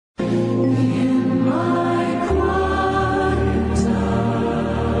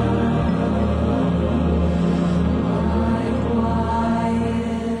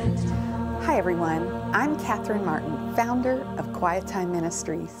myQuietTime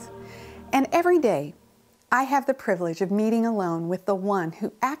Ministries. And every day, I have the privilege of meeting alone with the one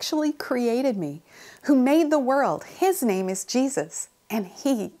who actually created me, who made the world. His name is Jesus, and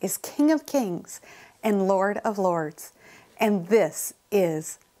He is King of Kings and Lord of Lords. And this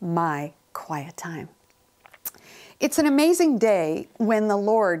is my quiet time. It's an amazing day when the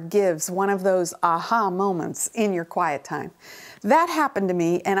Lord gives one of those aha moments in your quiet time. That happened to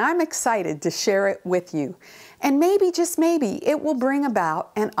me, and I'm excited to share it with you. And maybe, just maybe, it will bring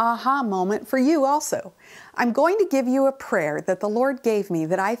about an aha moment for you also. I'm going to give you a prayer that the Lord gave me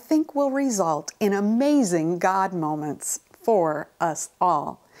that I think will result in amazing God moments for us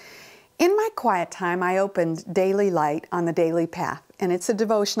all. In my quiet time, I opened Daily Light on the Daily Path, and it's a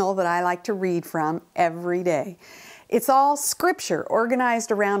devotional that I like to read from every day. It's all scripture organized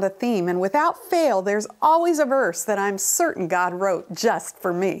around a theme, and without fail, there's always a verse that I'm certain God wrote just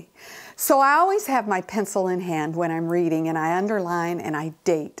for me. So I always have my pencil in hand when I'm reading, and I underline and I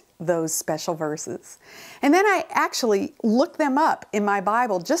date those special verses. And then I actually look them up in my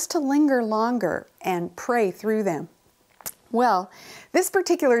Bible just to linger longer and pray through them. Well, this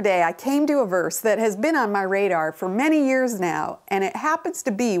particular day I came to a verse that has been on my radar for many years now, and it happens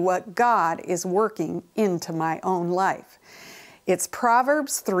to be what God is working into my own life. It's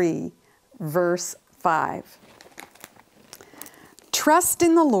Proverbs 3, verse 5. Trust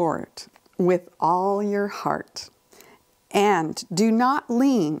in the Lord with all your heart, and do not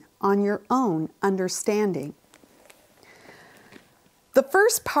lean on your own understanding. The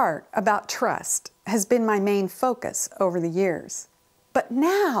first part about trust has been my main focus over the years. But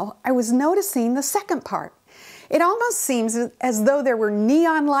now I was noticing the second part. It almost seems as though there were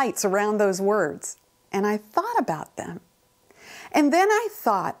neon lights around those words, and I thought about them. And then I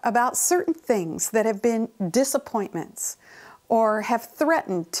thought about certain things that have been disappointments or have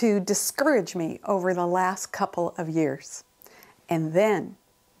threatened to discourage me over the last couple of years. And then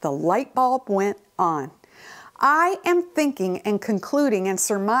the light bulb went on. I am thinking and concluding and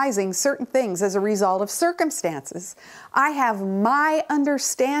surmising certain things as a result of circumstances. I have my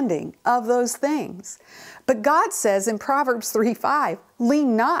understanding of those things. But God says in Proverbs 3:5,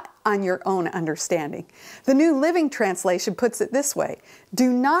 lean not on your own understanding. The New Living Translation puts it this way,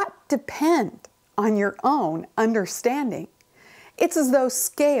 do not depend on your own understanding. It's as though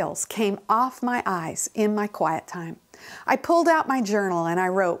scales came off my eyes in my quiet time. I pulled out my journal and I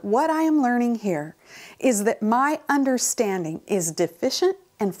wrote, what I am learning here is that my understanding is deficient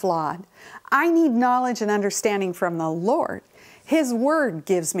and flawed. I need knowledge and understanding from the Lord. His Word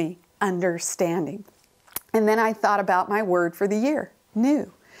gives me understanding. And then I thought about my word for the year,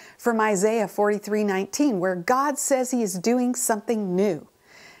 new, from Isaiah 43:19, where God says He is doing something new.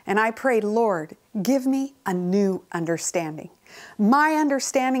 And I prayed, Lord, give me a new understanding. My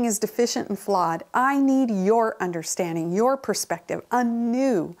understanding is deficient and flawed. I need your understanding, your perspective, a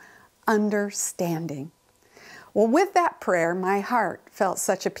new understanding. Well, with that prayer, my heart felt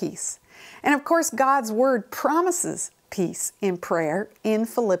such a peace. And of course, God's Word promises peace in prayer in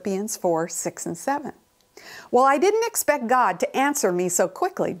Philippians 4, 6, and 7. Well, I didn't expect God to answer me so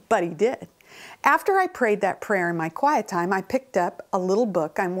quickly, but He did. After I prayed that prayer in my quiet time, I picked up a little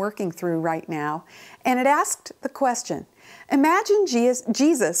book I'm working through right now, and it asked the question, imagine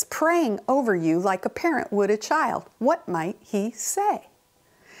Jesus praying over you like a parent would a child. What might He say?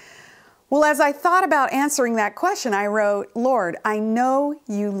 Well, as I thought about answering that question, I wrote, Lord, I know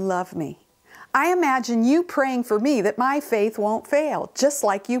you love me. I imagine you praying for me that my faith won't fail, just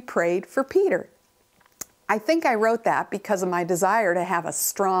like you prayed for Peter. I think I wrote that because of my desire to have a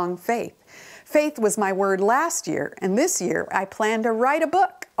strong faith. Faith was my word last year, and this year I plan to write a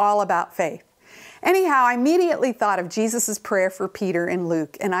book all about faith. Anyhow, I immediately thought of Jesus' prayer for Peter in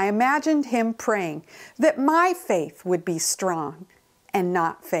Luke, and I imagined him praying that my faith would be strong and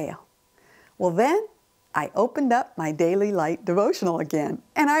not fail. Well, then I opened up my Daily Light devotional again,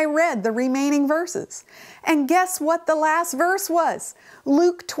 and I read the remaining verses. And guess what the last verse was?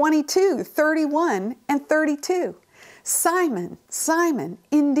 Luke 22, 31 and 32. Simon, Simon,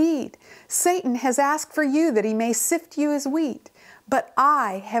 indeed, Satan has asked for you that he may sift you as wheat, but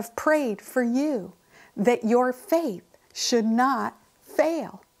I have prayed for you that your faith should not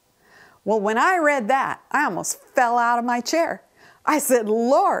fail. Well, when I read that, I almost fell out of my chair. I said,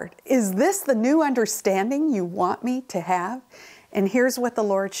 Lord, is this the new understanding you want me to have? And here's what the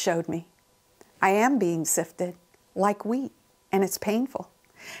Lord showed me. I am being sifted like wheat, and it's painful.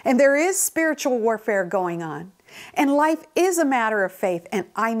 And there is spiritual warfare going on. And life is a matter of faith, and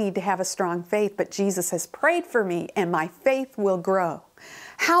I need to have a strong faith, but Jesus has prayed for me, and my faith will grow.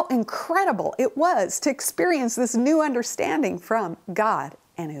 How incredible it was to experience this new understanding from God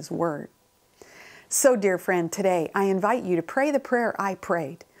and His Word. So, dear friend, today I invite you to pray the prayer I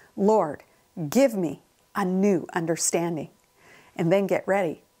prayed. Lord, give me a new understanding. And then get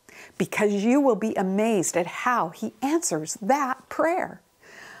ready, because you will be amazed at how He answers that prayer.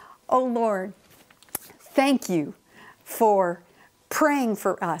 Oh Lord, thank you for praying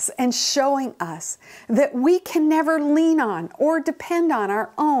for us and showing us that we can never lean on or depend on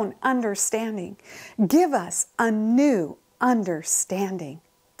our own understanding. Give us a new understanding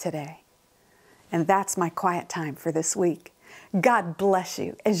today. And that's my quiet time for this week. God bless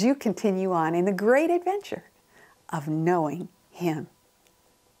you as you continue on in the great adventure of knowing Him.